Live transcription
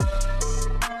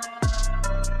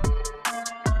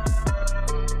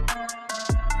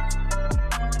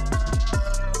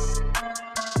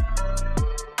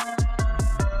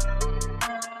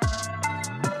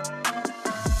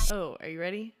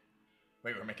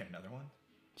Okay, another one.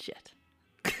 Shit.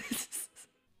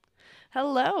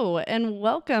 Hello, and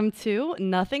welcome to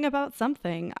Nothing About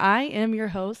Something. I am your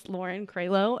host, Lauren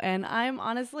Kralo, and I'm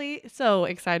honestly so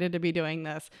excited to be doing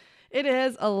this. It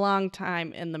is a long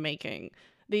time in the making.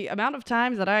 The amount of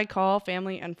times that I call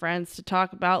family and friends to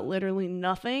talk about literally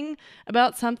nothing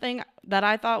about something that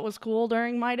I thought was cool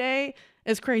during my day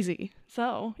is crazy.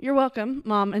 So, you're welcome,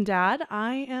 Mom and Dad.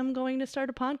 I am going to start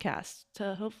a podcast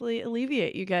to hopefully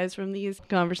alleviate you guys from these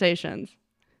conversations.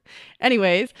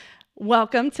 Anyways,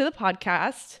 welcome to the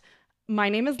podcast. My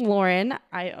name is Lauren.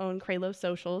 I own Kralo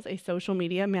Socials, a social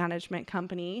media management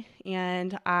company,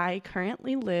 and I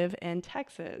currently live in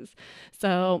Texas.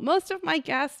 So most of my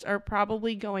guests are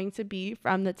probably going to be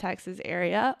from the Texas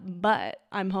area, but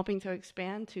I'm hoping to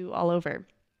expand to all over.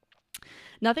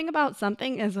 Nothing About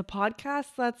Something is a podcast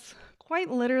that's quite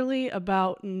literally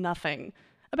about nothing.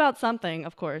 About something,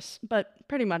 of course, but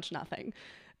pretty much nothing.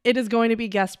 It is going to be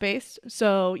guest based,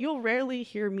 so you'll rarely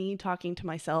hear me talking to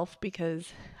myself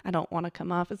because I don't want to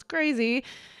come off as crazy.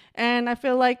 And I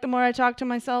feel like the more I talk to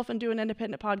myself and do an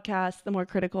independent podcast, the more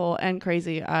critical and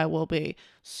crazy I will be.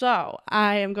 So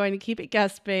I am going to keep it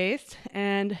guest based,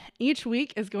 and each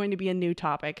week is going to be a new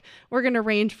topic. We're going to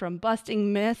range from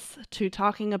busting myths to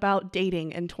talking about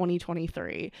dating in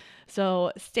 2023.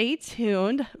 So stay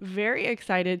tuned. Very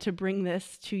excited to bring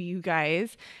this to you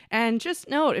guys. And just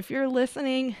note, if you're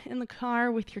listening in the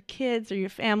car with your kids or your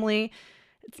family,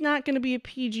 it's not going to be a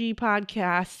PG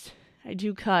podcast. I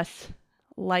do cuss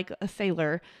like a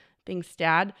sailor. Thanks,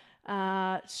 Dad.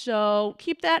 So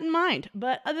keep that in mind.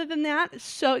 But other than that,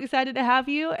 so excited to have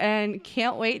you and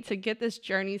can't wait to get this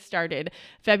journey started.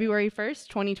 February 1st,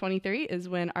 2023 is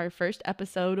when our first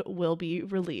episode will be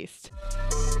released.